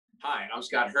Hi, I'm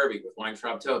Scott Hervey with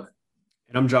Weintraub Tobin.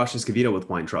 And I'm Josh Escovedo with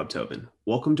Weintraub Tobin.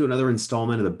 Welcome to another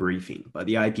installment of The Briefing by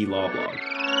the IP Law Blog.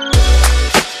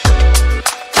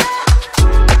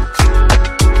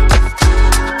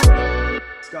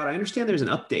 Scott, I understand there's an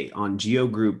update on GEO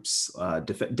Group's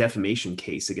defamation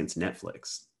case against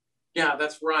Netflix. Yeah,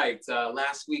 that's right.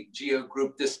 Last week, GEO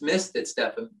Group dismissed its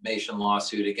defamation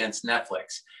lawsuit against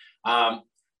Netflix.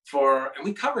 And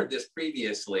we covered this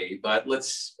previously, but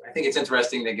I think it's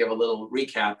interesting to give a little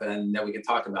recap and then we can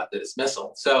talk about the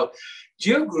dismissal. So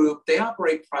GEO Group, they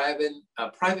operate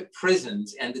private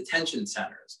prisons and detention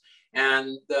centers.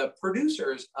 And the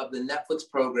producers of the Netflix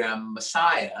program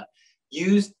Messiah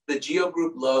used the GEO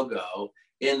Group logo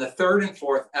in the third and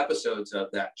fourth episodes of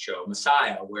that show,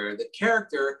 Messiah, where the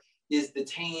character is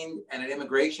detained at an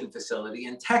immigration facility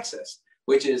in Texas,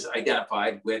 which is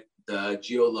identified with the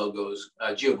GEO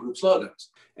Group's logos.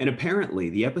 And apparently,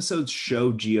 the episodes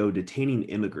show GEO detaining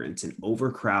immigrants in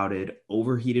overcrowded,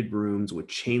 overheated rooms with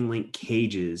chain link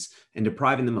cages and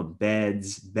depriving them of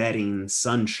beds, bedding,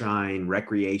 sunshine,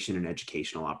 recreation, and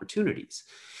educational opportunities.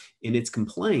 In its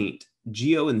complaint,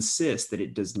 GEO insists that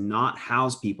it does not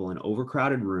house people in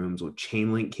overcrowded rooms with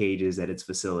chain link cages at its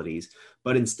facilities,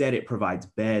 but instead it provides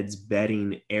beds,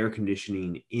 bedding, air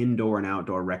conditioning, indoor and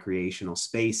outdoor recreational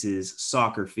spaces,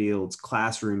 soccer fields,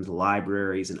 classrooms,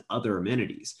 libraries, and other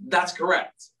amenities. That's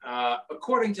correct.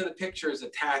 According to the pictures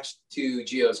attached to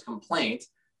GEO's complaint,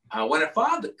 when it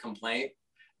filed the complaint,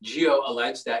 GEO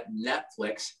alleged that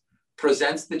Netflix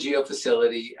presents the GEO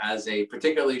facility as a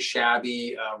particularly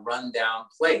shabby, rundown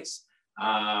place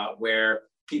where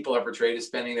people are portrayed as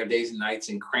spending their days and nights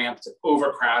in cramped,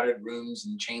 overcrowded rooms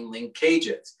and chain link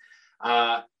cages.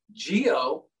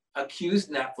 GEO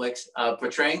accused Netflix of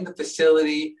portraying the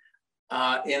facility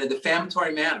in a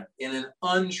defamatory manner, in an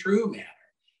untrue manner.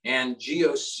 And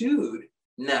GEO sued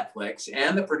Netflix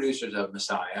and the producers of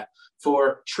Messiah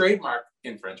for trademark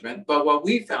infringement. But what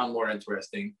we found more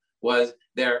interesting was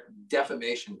their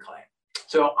defamation claim.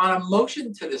 So on a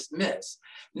motion to dismiss,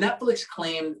 Netflix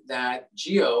claimed that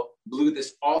GEO blew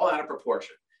this all out of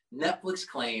proportion. Netflix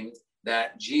claimed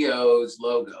that GEO's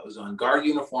logos on guard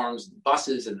uniforms and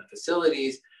buses in the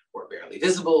facilities were barely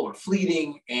visible, were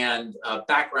fleeting, and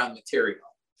background material.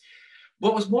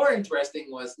 What was more interesting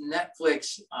was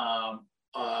Netflix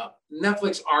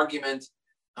argument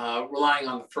relying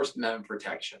on the First Amendment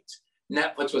protections.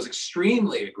 Netflix was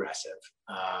extremely aggressive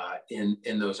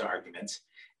in those arguments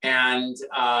and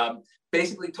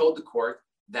basically told the court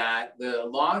that the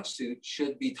lawsuit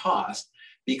should be tossed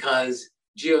because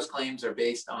GEO's claims are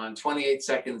based on 28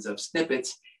 seconds of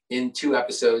snippets in 2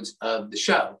 episodes of the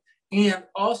show. And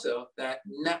also that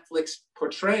Netflix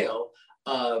portrayal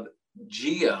of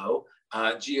GEO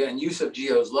and use of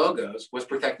GEO's logos was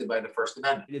protected by the First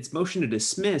Amendment. In its motion to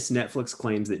dismiss, Netflix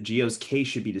claims that GEO's case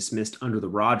should be dismissed under the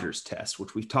Rogers test,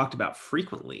 which we've talked about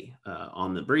frequently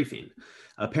on the briefing.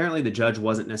 Apparently, the judge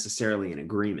wasn't necessarily in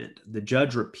agreement. The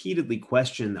judge repeatedly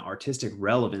questioned the artistic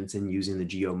relevance in using the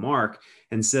GEO mark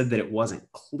and said that it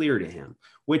wasn't clear to him,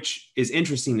 which is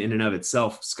interesting in and of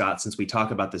itself, Scott, since we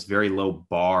talk about this very low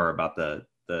bar about the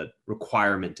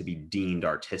requirement to be deemed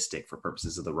artistic for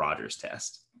purposes of the Rogers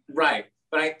test. Right.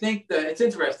 But I think that it's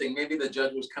interesting. Maybe the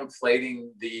judge was conflating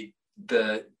the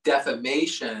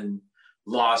defamation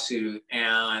lawsuit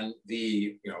and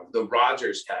the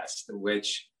Rogers test,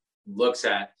 which looks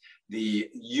at the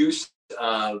use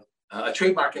of a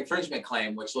trademark infringement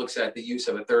claim, which looks at the use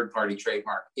of a third-party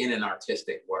trademark in an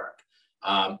artistic work.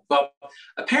 But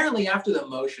apparently after the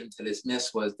motion to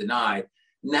dismiss was denied,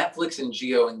 Netflix and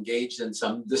GEO engaged in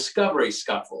some discovery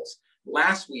scuffles.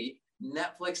 Last week,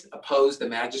 Netflix opposed the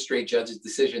magistrate judge's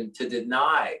decision to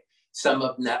deny some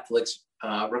of Netflix's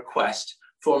requests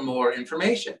for more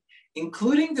information,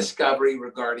 including discovery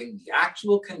regarding the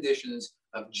actual conditions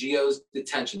of GEO's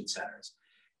detention centers.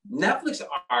 Netflix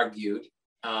argued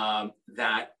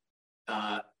that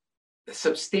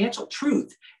substantial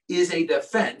truth is a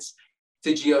defense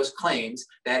to GEO's claims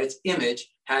that its image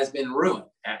has been ruined.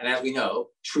 And as we know,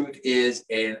 truth is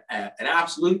an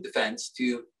absolute defense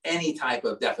to any type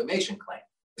of defamation claim.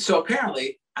 So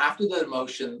apparently, after the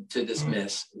motion to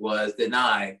dismiss was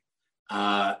denied,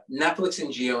 Netflix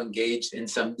and GEO engaged in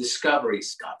some discovery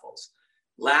scuffles.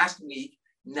 Last week,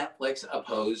 Netflix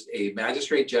opposed a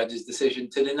magistrate judge's decision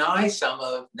to deny some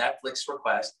of Netflix's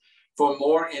requests for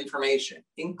more information,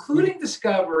 including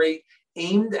discovery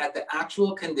aimed at the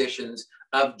actual conditions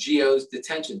of GEO's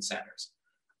detention centers.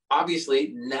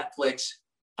 Obviously, Netflix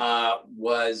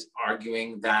was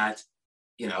arguing that,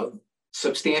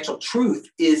 substantial truth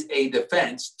is a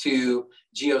defense to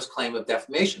GEO's claim of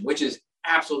defamation, which is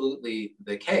absolutely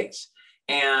the case.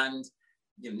 And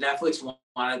Netflix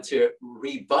wanted to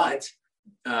rebut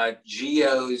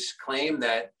GEO's claim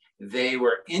that they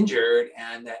were injured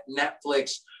and that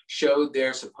Netflix showed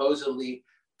their supposedly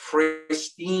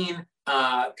pristine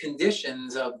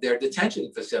conditions of their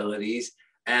detention facilities,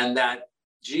 and that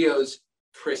GEO's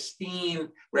pristine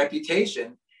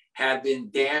reputation had been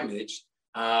damaged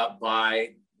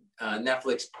by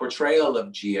Netflix portrayal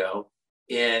of GEO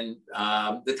in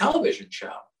the television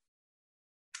show.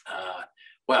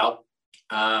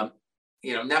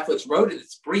 Netflix wrote in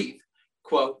its brief,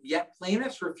 quote, "Yet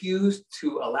plaintiffs refused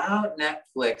to allow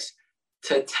Netflix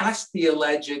to test the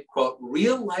alleged, quote,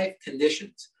 real life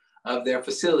conditions of their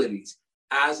facilities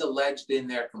as alleged in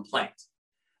their complaint."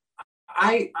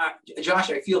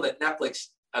 Josh, I feel that Netflix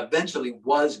eventually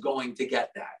was going to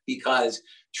get that, because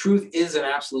truth is an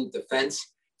absolute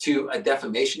defense to a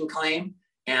defamation claim,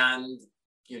 and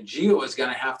GEO is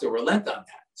going to have to relent on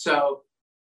that. So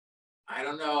I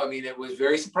don't know. I mean, it was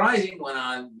very surprising when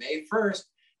on May 1st,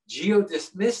 GEO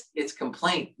dismissed its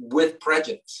complaint with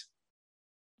prejudice.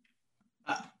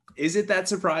 Is it that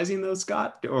surprising though,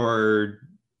 Scott? Or,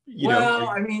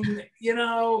 what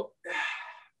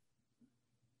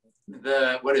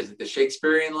is it? The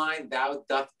Shakespearean line, "Thou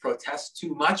doth protest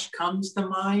too much," comes to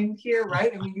mind here,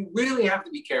 right? I mean, you really have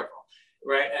to be careful,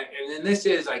 right? And then this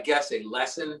is, I guess, a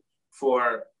lesson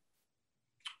for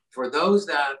those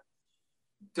that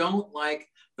don't like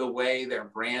the way their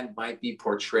brand might be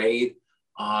portrayed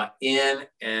in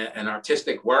an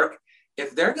artistic work.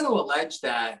 If they're going to allege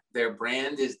that their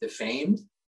brand is defamed,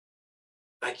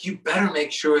 like, you better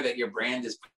make sure that your brand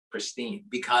is pristine,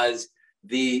 because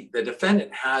the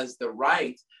defendant has the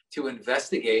right to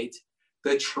investigate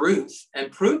the truth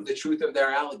and prove the truth of their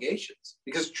allegations,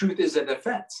 because truth is a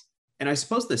defense. And I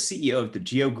suppose the CEO of the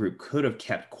GEO Group could have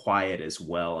kept quiet as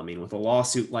well. I mean, with a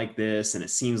lawsuit like this, and it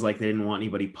seems like they didn't want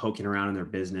anybody poking around in their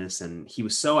business. And he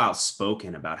was so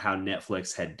outspoken about how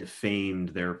Netflix had defamed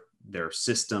their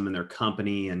system and their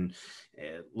company. And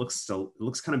it looks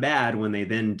kind of bad when they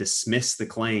then dismiss the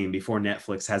claim before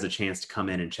Netflix has a chance to come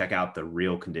in and check out the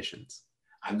real conditions.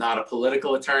 I'm not a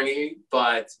political attorney,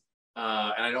 but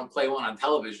and I don't play one on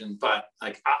television, but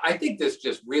like, I think this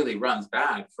just really runs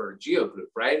bad for GEO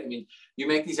Group, right? I mean, you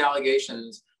make these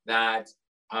allegations that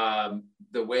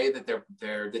the way that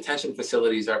their detention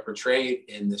facilities are portrayed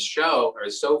in the show are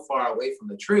so far away from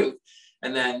the truth,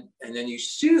 and then you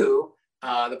sue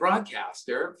the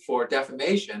broadcaster for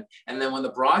defamation, and then when the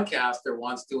broadcaster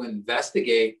wants to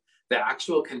investigate the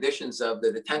actual conditions of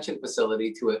the detention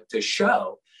facility to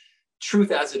show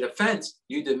truth as a defense,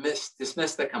 you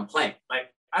dismiss the complaint.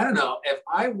 Like, I don't know, if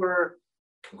I were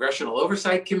Congressional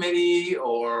Oversight Committee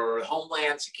or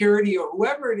Homeland Security or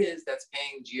whoever it is that's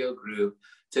paying GEO Group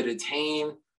to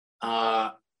detain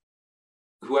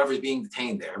whoever's being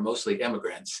detained there, mostly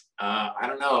immigrants, I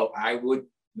don't know, I would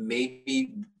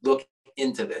maybe look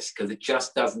into this, because it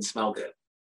just doesn't smell good.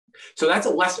 So that's a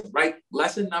lesson, right?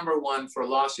 Lesson number one for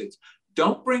lawsuits: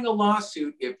 don't bring a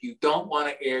lawsuit if you don't want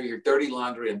to air your dirty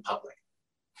laundry in public.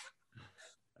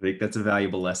 I think that's a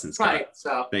valuable lesson, Scott. Right.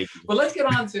 So, thank you. But let's get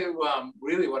on to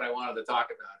really what I wanted to talk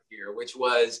about here, which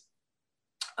was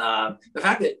the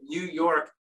fact that New York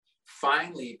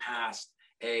finally passed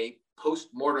a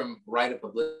post-mortem right of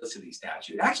publicity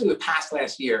statute. Actually, it was passed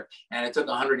last year, and it took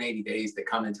 180 days to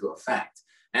come into effect.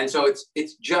 And so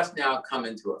it's just now come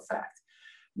into effect.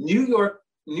 New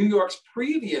York's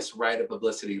previous right of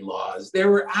publicity laws, they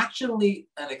were actually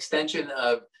an extension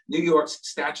of New York's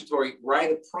statutory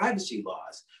right of privacy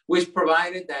laws, which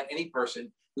provided that any person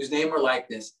whose name or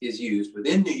likeness is used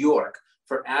within New York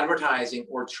for advertising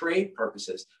or trade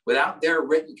purposes without their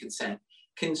written consent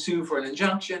can sue for an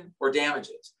injunction or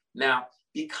damages. Now,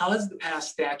 because the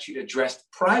past statute addressed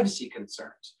privacy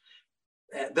concerns,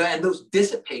 and those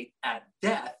dissipate at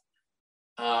death,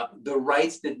 the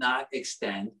rights did not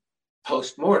extend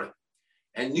post-mortem.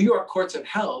 And New York courts have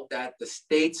held that the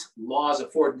state's laws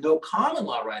afford no common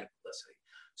law right of publicity.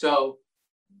 So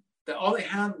all they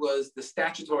had was the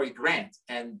statutory grant,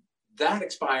 and that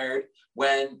expired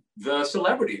when the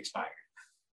celebrity expired.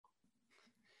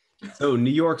 So New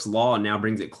York's law now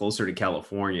brings it closer to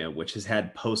California, which has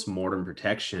had post-mortem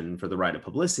protection for the right of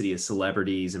publicity of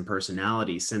celebrities and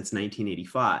personalities since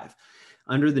 1985.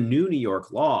 Under the new New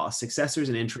York law, successors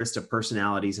in interest of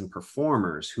personalities and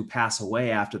performers who pass away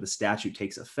after the statute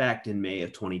takes effect in May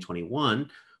of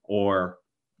 2021, or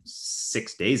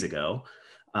 6 days ago,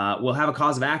 will have a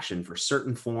cause of action for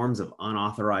certain forms of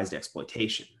unauthorized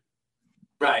exploitation.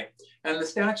 Right. And the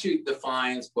statute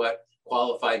defines what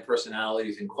qualified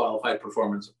personalities and qualified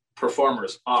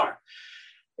performers are.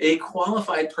 A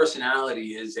qualified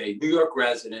personality is a New York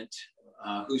resident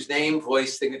whose name,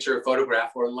 voice, signature,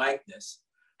 photograph, or likeness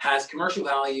has commercial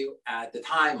value at the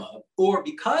time of or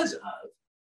because of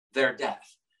their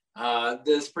death.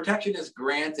 This protection is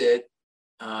granted,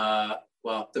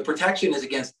 the protection is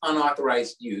against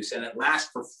unauthorized use, and it lasts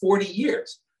for 40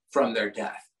 years from their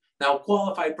death. Now, a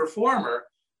qualified performer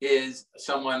is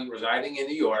someone residing in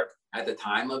New York at the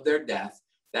time of their death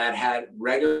that had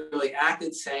regularly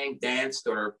acted, sang, danced,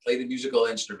 or played a musical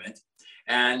instrument.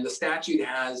 And the statute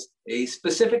has a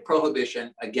specific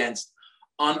prohibition against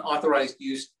unauthorized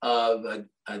use of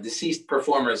a deceased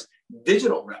performer's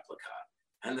digital replica.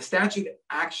 And the statute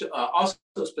actually also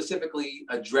specifically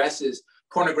addresses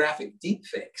pornographic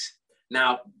deepfakes.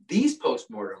 Now, these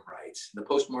post-mortem rights, the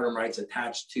post-mortem rights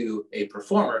attached to a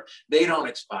performer, they don't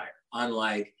expire,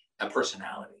 unlike a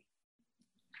personality.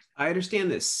 I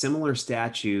understand that similar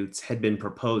statutes had been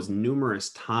proposed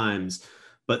numerous times,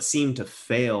 but seemed to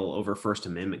fail over First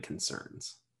Amendment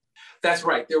concerns. That's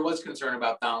right. There was concern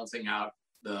about balancing out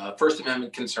the First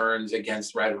Amendment concerns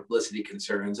against right of publicity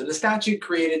concerns. And the statute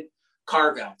created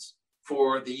carve-outs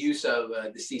for the use of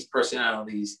deceased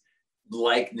personalities'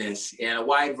 likeness in a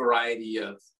wide variety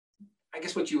of, I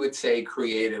guess what you would say,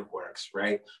 creative works,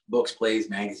 right? Books, plays,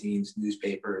 magazines,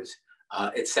 newspapers,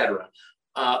 etc.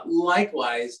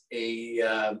 Likewise,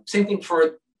 same thing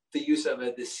for the use of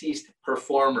a deceased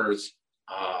performer's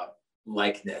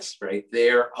likeness, right?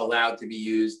 They're allowed to be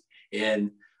used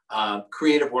in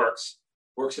creative works,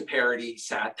 works of parody,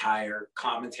 satire,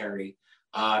 commentary,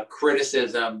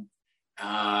 criticism,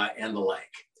 and the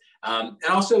like. And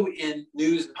also in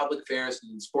news and public affairs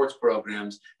and sports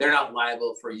programs, they're not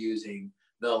liable for using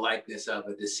the likeness of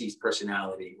a deceased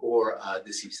personality or a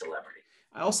deceased celebrity.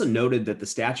 I also noted that the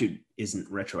statute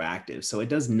isn't retroactive, so it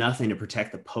does nothing to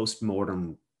protect the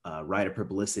post-mortem right of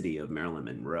publicity of Marilyn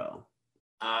Monroe.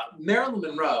 Marilyn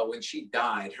Monroe, when she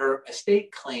died, her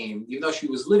estate claimed, even though she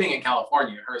was living in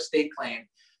California, her estate claimed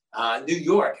New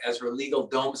York as her legal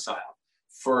domicile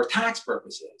for tax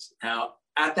purposes. Now,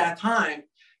 at that time,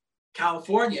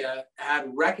 California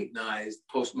had recognized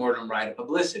post-mortem right of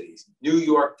publicity. New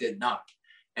York did not.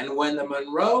 And when the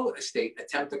Monroe estate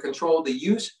attempted to control the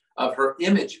use of her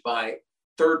image by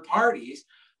third parties,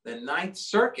 the Ninth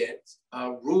Circuit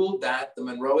ruled that the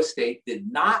Monroe estate did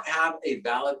not have a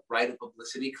valid right of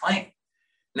publicity claim.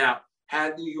 Now,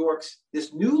 had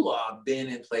this new law been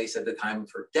in place at the time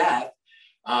of her death,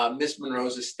 Miss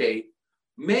Monroe's estate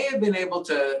may have been able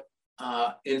to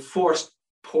enforce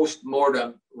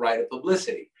post-mortem right of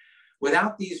publicity.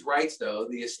 Without these rights, though,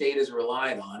 the estate has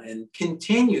relied on and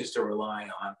continues to rely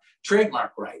on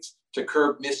trademark rights to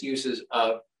curb misuses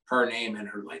of her name and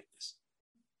her likeness.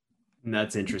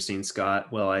 That's interesting,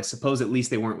 Scott. Well, I suppose at least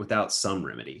they weren't without some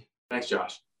remedy. Thanks,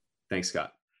 Josh. Thanks,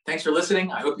 Scott. Thanks for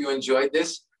listening. I hope you enjoyed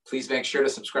this. Please make sure to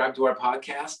subscribe to our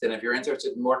podcast. And if you're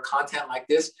interested in more content like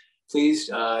this, please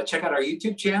check out our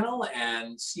YouTube channel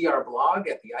and see our blog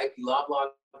at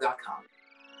theIPLawblog.com.